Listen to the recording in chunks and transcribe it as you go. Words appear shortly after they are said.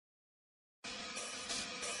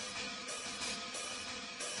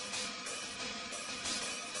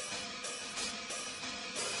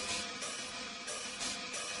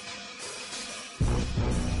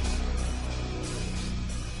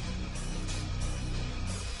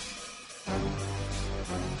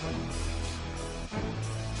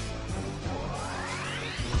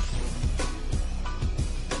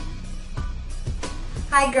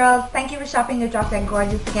Hi girls, thank you for shopping your Drop Dead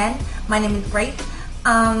Gorgeous again. My name is Grace.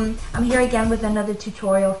 I'm here again with another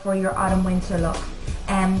tutorial for your autumn winter look.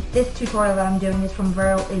 This tutorial that I'm doing is from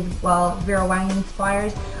Vera Wang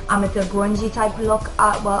inspired. It's a grungy type of look,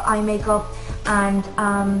 eye makeup, and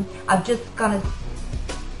I've just gone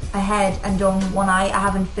ahead and done one eye. I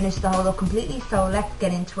haven't finished the whole look completely, so let's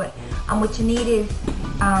get into it. And what you need is,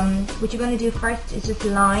 what you're going to do first is just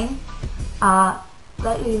lightly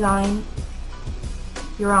line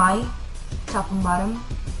your eye, top and bottom.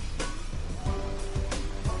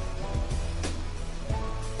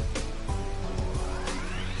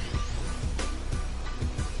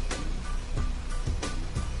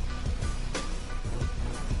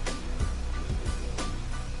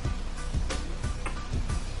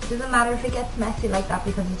 It doesn't matter if it gets messy like that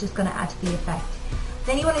because it's just going to add to the effect.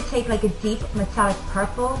 Then you want to take like a deep metallic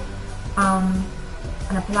purple and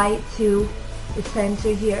apply it to the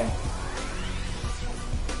center here.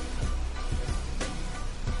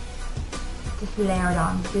 Just layer it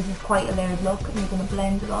on. This is quite a layered look, and you're going to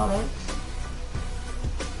blend it all out.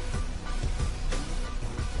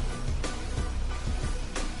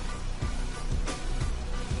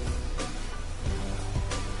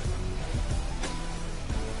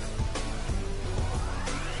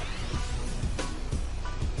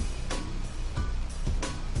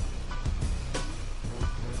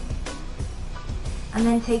 And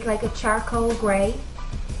then take like a charcoal grey.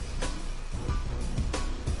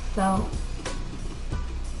 So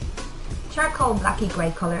charcoal blacky grey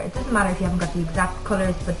colour. It doesn't matter if you haven't got the exact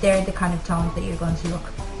colours, but they're the kind of tones that you're going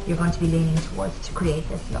to be leaning towards to create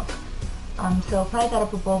this look. So apply that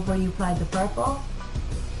up above where you applied the purple.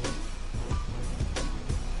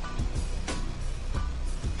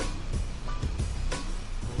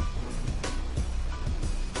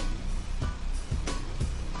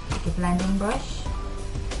 Take a blending brush.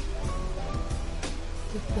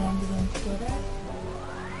 Just blend it in together.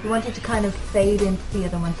 You want it to kind of fade into the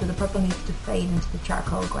other one, so the purple needs to fade into the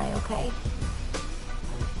charcoal grey, okay?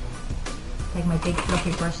 Take my big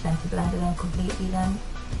fluffy brush then to blend it in completely then.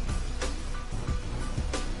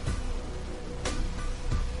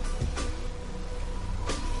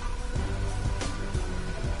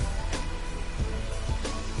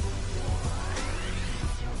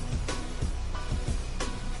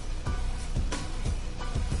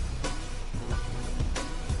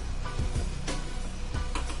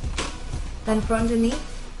 Then for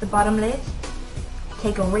underneath the bottom lid,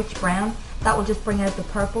 take a rich brown. That will just bring out the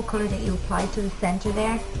purple colour that you applied to the centre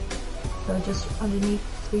there. So just underneath,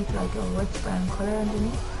 sweep like a rich brown colour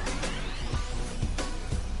underneath.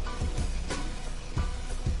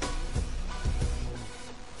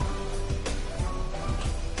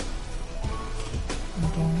 And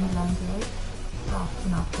again, blend it out,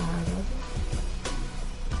 soften off the hard edges.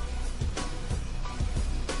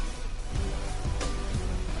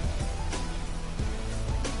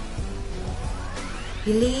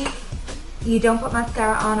 You don't put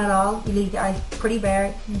mascara on at all. You leave the eyes pretty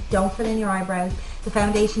bare. You don't fill in your eyebrows. The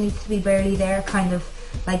foundation needs to be barely there, kind of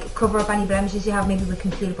like cover up any blemishes you have, maybe with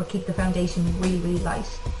concealer, but keep the foundation really, really light.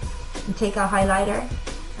 And take a highlighter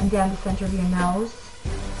and down the center of your nose.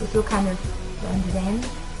 This will kind of blend it in.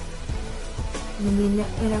 And in the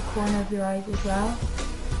inner corner of your eyes as well.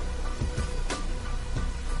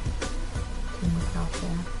 Turn the top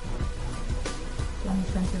there. Down the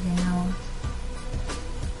center of your nose.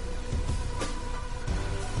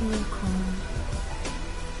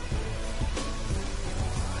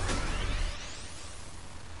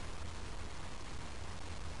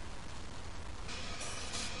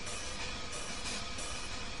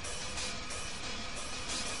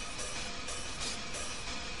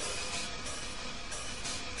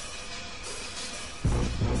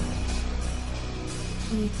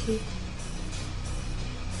 Me too.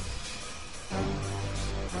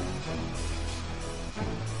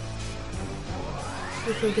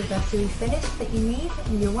 This will give that dewy finish that you need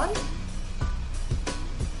and you want.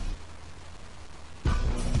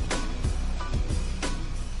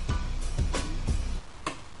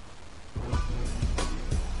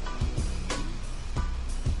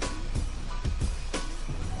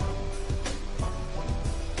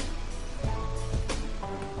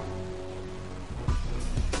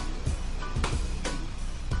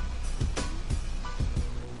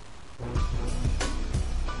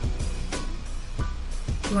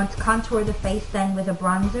 You want to contour the face then with a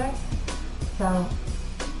bronzer. So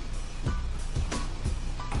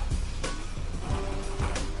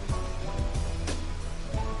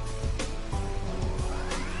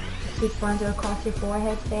sweet bronzer across your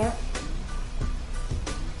forehead there.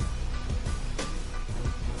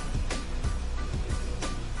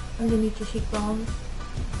 Underneath your cheekbones.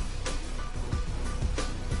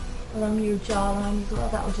 along your jawline as well.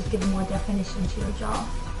 That will just give more definition to your jaw,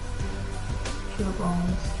 to your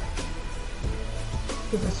bones,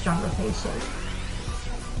 give a stronger face shape.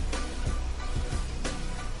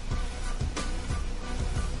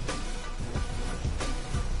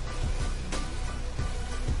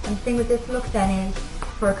 And the thing with this look then is,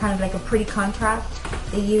 for kind of like a pretty contrast,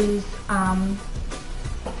 they use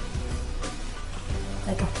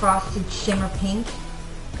like a frosted shimmer pink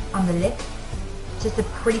on the lips. Just a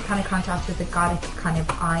pretty kind of contrast with the gothic kind of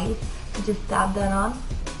eyes. So just dab that on.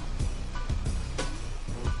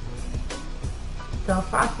 So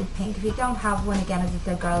frosted pink. If you don't have one, again, as I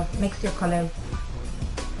said, girls, mix your colours.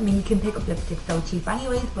 I mean, you can pick up lipstick so cheap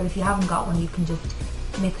anyways, but if you haven't got one, you can just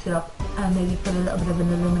mix it up and maybe put a little bit of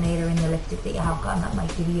an illuminator in the lipstick that you have got, and that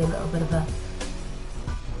might give you a little bit of a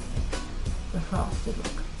frosted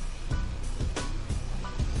look.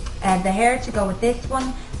 The hair to go with this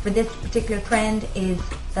one, for this particular trend, is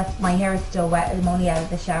that my hair is still wet. I'm only out of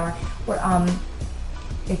the shower, but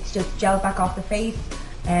it's just gel back off the face.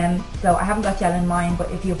 So I haven't got gel in mine,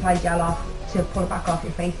 but if you apply gel off to pull it back off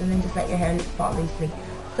your face, and then just let your hair fall loosely.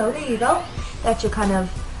 So there you go. That's your kind of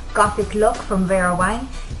gothic look from Vera Wang.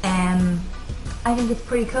 I think it's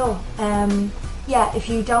pretty cool. Yeah, if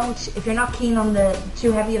you're not keen on the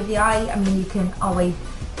too heavy of the eye, I mean, you can always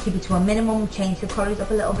keep it to a minimum, change the colours up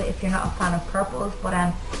a little bit if you're not a fan of purples, but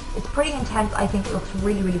it's pretty intense. I think it looks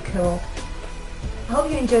really, really cool. I hope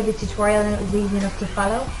you enjoyed the tutorial and it was easy enough to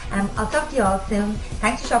follow. I'll talk to you all soon.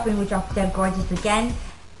 Thanks for shopping with Drop Dead Gorgeous again.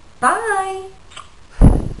 Bye!